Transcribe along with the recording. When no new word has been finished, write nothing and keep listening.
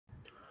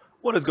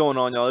What is going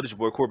on, y'all? It is your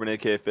boy Corbin,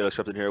 aka Fatal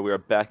Scripted here. We are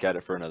back at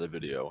it for another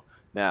video.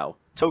 Now,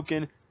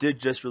 Token did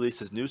just release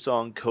his new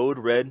song, Code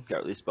Red.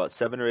 Got released about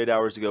 7 or 8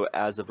 hours ago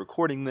as of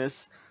recording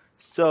this.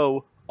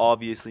 So,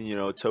 obviously,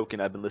 Token,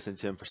 I've been listening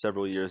to him for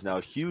several years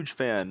now. Huge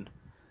fan.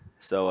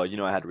 So,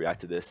 I had to react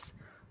to this.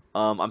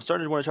 I'm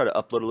starting to want to try to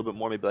upload a little bit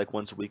more, maybe like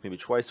once a week, maybe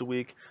twice a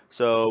week.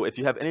 So, if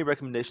you have any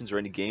recommendations or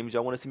any games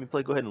y'all want to see me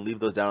play, go ahead and leave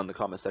those down in the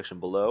comment section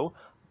below.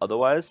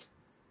 Otherwise,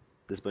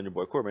 this has been your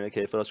boy Corbin,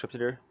 aka Fatal Scripted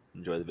here.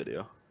 Enjoy the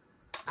video.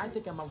 I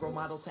think I'm a role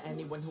model to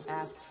anyone who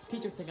asks.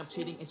 Teacher think I'm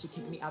cheating and she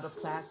kicked me out of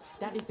class.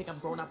 Daddy think I'm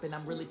grown up and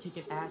I'm really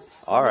kicking ass.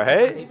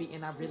 Alright. Baby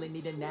and I really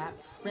need a nap.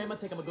 Grandma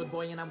think I'm a good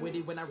boy and I'm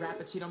witty when I rap,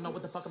 but she don't know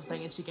what the fuck I'm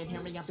saying. She can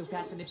hear me, I'm too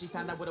fast, and if she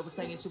found out what I was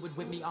saying, she would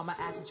whip me on my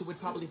ass and she would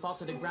probably fall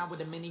to the ground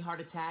with a mini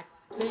heart attack.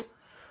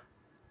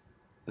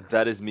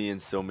 That is me in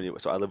so many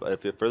ways. So I live.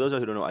 For those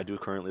who don't know, I do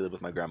currently live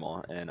with my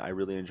grandma, and I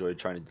really enjoy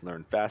trying to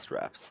learn fast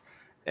raps.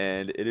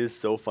 And it is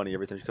so funny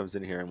every time she comes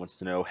in here and wants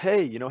to know,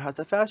 hey, how's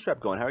that fast rap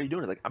going? How are you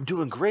doing? It's like, I'm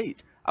doing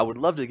great. I would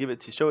love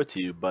to show it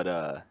to you,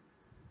 but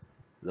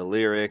the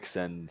lyrics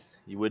and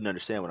you wouldn't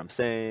understand what I'm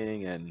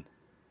saying, and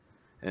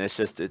it's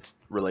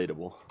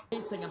relatable.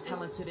 Fans think I'm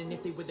talented and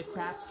nifty with the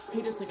craft.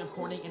 Haters think I'm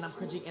corny and I'm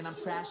cringy and I'm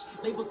trash.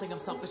 Labels think I'm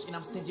selfish and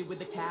I'm stingy with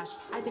the cash.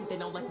 I think they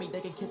don't like me,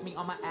 they can kiss me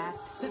on my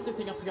ass. Sister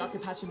think I'm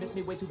preoccupied, she miss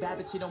me way too bad,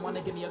 but she don't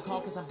wanna give me a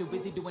call cause I'm too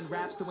busy doing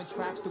raps, doing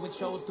tracks, doing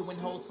shows, doing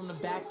hoes from the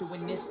back,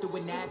 doing this,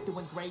 doing that,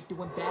 doing great,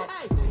 doing bad.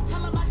 Hey,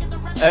 tell them I get the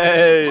revenue.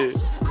 Hey.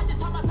 I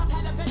just taught myself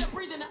how to better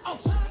breathe in the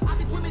ocean. I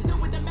be swimming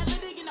through with the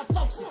melody and the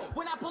flow shit.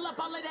 When I pull up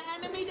all of the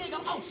enemy, they go,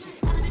 oh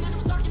shit. Everything I do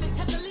is dark and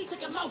intentionally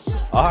take emotion.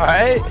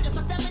 Alright.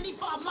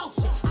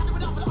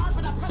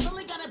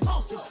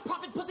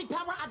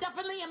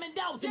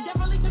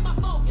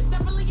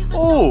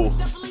 Oh,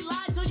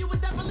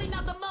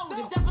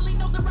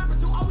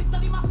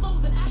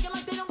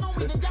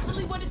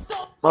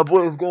 my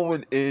boy is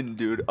going in,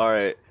 dude.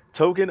 Alright.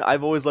 Token,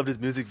 I've always loved his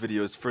music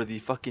videos for the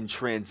fucking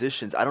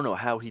transitions. I don't know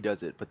how he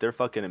does it, but they're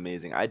fucking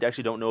amazing. I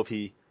actually don't know if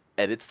he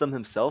edits them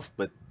himself,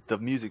 but the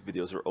music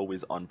videos are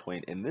always on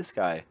point. And this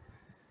guy,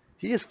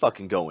 he is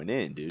fucking going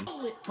in, dude.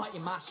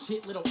 Fighting my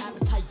shit, little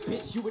appetite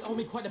bitch. You would owe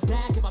me quite a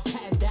bag if I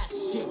patent that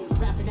shit.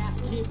 Rapping ass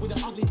kid with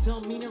an ugly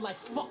demeanor, like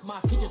fuck my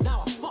teachers.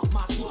 Now I fuck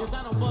my teachers.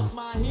 I don't bust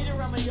my heater.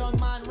 I'm a young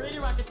mind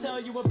reader. I can tell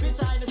you a bitch,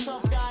 I ain't a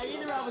tough guy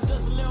either. I was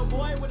just a little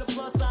boy with a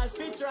plus size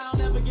feature. I'll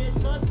never get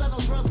touched. I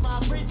don't trust my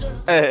preacher.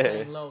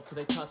 Hey.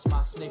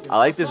 I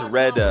like this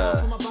red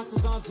this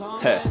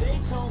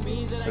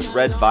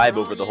red vibe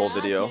over the whole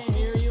video.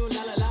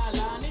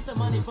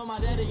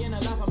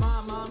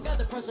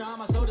 Pressure on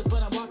my shoulders,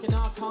 but I'm walking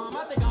all calm.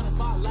 I think on the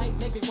spotlight,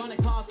 make me wanna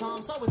cause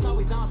harm. So it's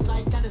always on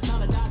site, that is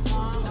not a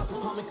 .com. Not too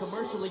common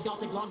commercially, y'all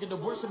take longer to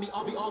worship me.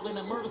 I'll be all in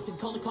a murder scene,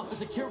 calling call for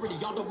security.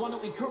 Y'all don't want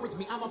to encourage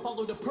me. I'ma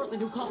follow the person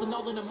who causing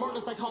all in the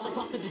murders like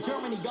Holocaust to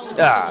Germany. Y'all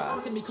are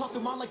irking me,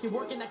 costume on like you're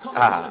working at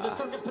Comic-Con the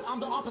circus, but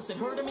I'm the opposite.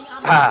 Heard of me?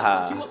 I'm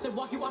fuck you up, then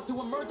walk you off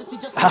to emergency.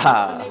 Just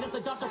as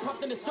the doctor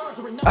prompting the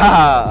surgery. No,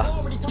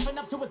 already toughen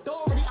up to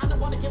authority. I don't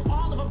want to give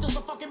all of them, just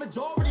a fucking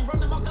majority. Run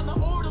them up on the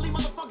orderly,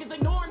 motherfuckers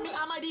ignoring me.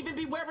 I might even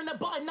be wearing a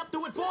button up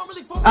to it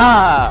formally.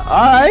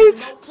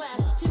 Alright.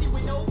 Kitty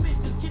with no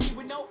bitches, kitty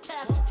with no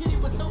cash. Kitty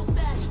was so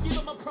sad, give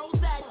him a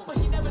Prozac, but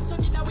he never took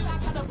it, now we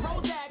act kind of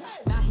Prozac.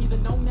 Now he's a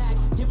no-nag,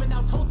 giving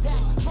out toe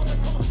tags. From the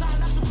co-sign,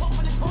 not too cold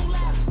for the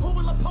collab. Who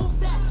will oppose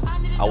that?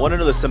 I want to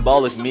know the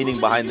symbolic meaning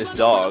behind this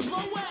dog. I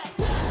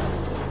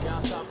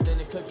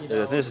think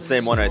it's the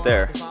same one right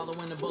there.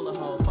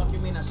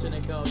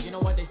 You know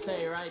what they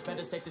say, right?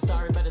 Better safe than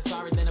sorry, better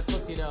sorry than a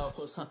pussy though.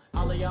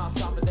 All of y'all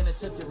softer than a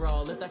Tootsie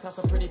Roll. If that costs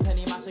a pretty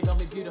penny, my shit gon'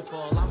 be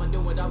beautiful. I'ma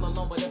do it all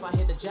alone, but if I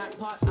hit the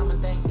jackpot, I'ma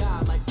thank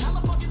God. Like,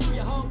 hella fucking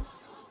Luya ho.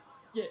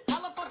 Yeah,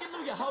 hella fucking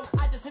Luya ho.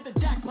 I just hit the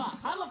jackpot.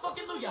 Hella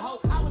fucking Luya ho.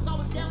 I was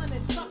always yelling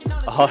and sucking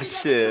on a oh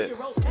shit.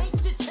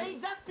 Ain't shit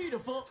changed, that's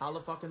beautiful.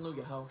 Hella fucking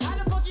Luya ho. How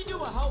the fuck you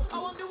do it, ho?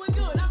 Oh, I'm doing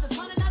good. I'm just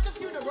planning out your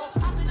funeral.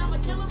 I said I'ma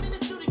kill him in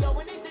the studio.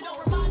 When they said don't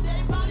remind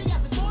everybody, I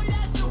said boy,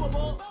 that's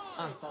doable.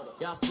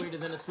 Y'all sweeter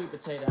than a sweet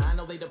potato. I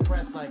know they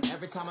depressed like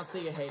every time I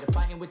see a hater.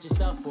 Fighting with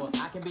yourself for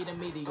I can be the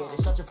mediator.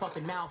 Shut your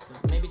fucking mouth and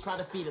maybe try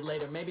to feed it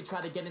later. Maybe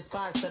try to get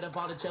inspired instead of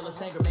all the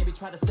jealous anger. Maybe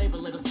try to save a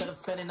little instead of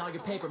spending all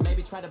your paper.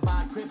 Maybe try to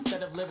buy a crib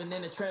instead of living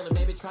in a trailer.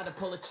 Maybe try to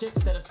pull a chick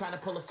instead of trying to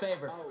pull a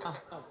favor.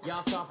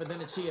 Y'all softer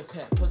than a chia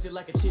pet. Pussy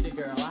like a cheetah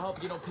girl. I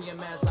hope you don't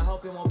PMS. I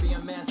hope it won't be a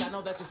mess. I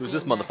know that you're Who's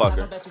this next. motherfucker? I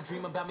know that you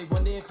dream about me.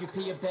 Wonder if you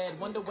pee a bed.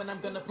 Wonder when I'm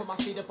gonna put my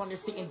feet up on your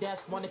seat and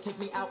desk. Wanna kick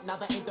me out? Now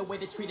that ain't the way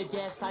to treat a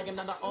guest. I am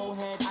not an old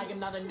head. I am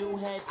not a new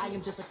head. I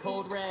am just a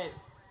code red.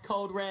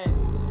 Code red.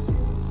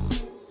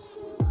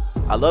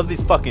 I love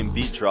these fucking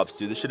beat drops,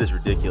 dude. This shit is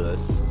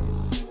ridiculous.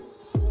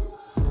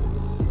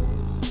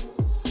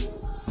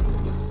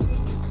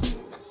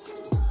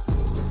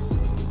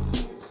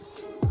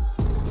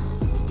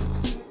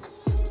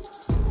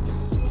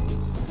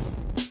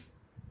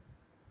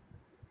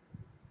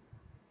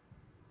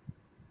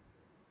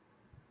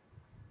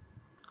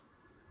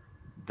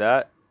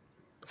 That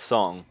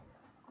song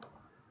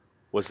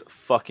was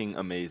fucking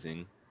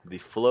amazing. The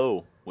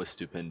flow was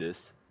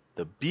stupendous.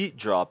 the beat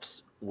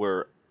drops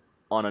were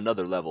on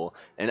another level.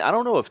 And I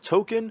don't know if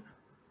Token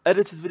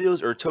edits his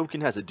videos or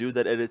Token has a dude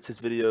that edits his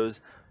videos,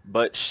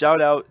 but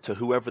shout out to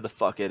whoever the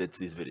fuck edits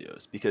these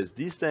videos, because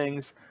these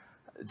things,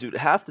 dude,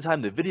 half the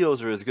time the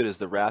videos are as good as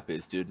the rap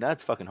is, dude, and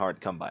that's fucking hard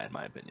to come by in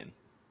my opinion.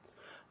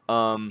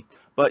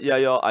 But yeah,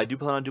 y'all, I do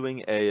plan on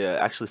doing a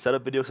actually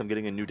setup video because I'm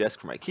getting a new desk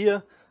from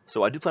IKEA.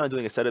 So I do plan on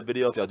doing a setup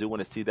video. If y'all do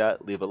want to see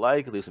that, leave a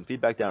like, leave some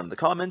feedback down in the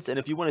comments. And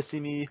if you want to see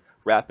me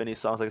rap any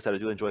songs, like I said, I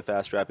do enjoy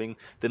fast rapping,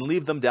 then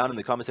leave them down in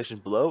the comment section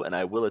below, and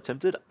I will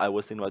attempt it. I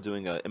was thinking about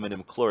doing a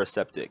Eminem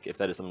Chloroseptic. If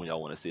that is something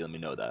y'all want to see, let me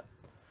know that.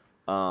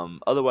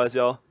 Otherwise,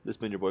 y'all, this has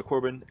been your boy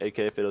Corbin,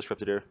 aka Fatal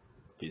Scripted here.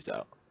 Peace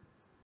out.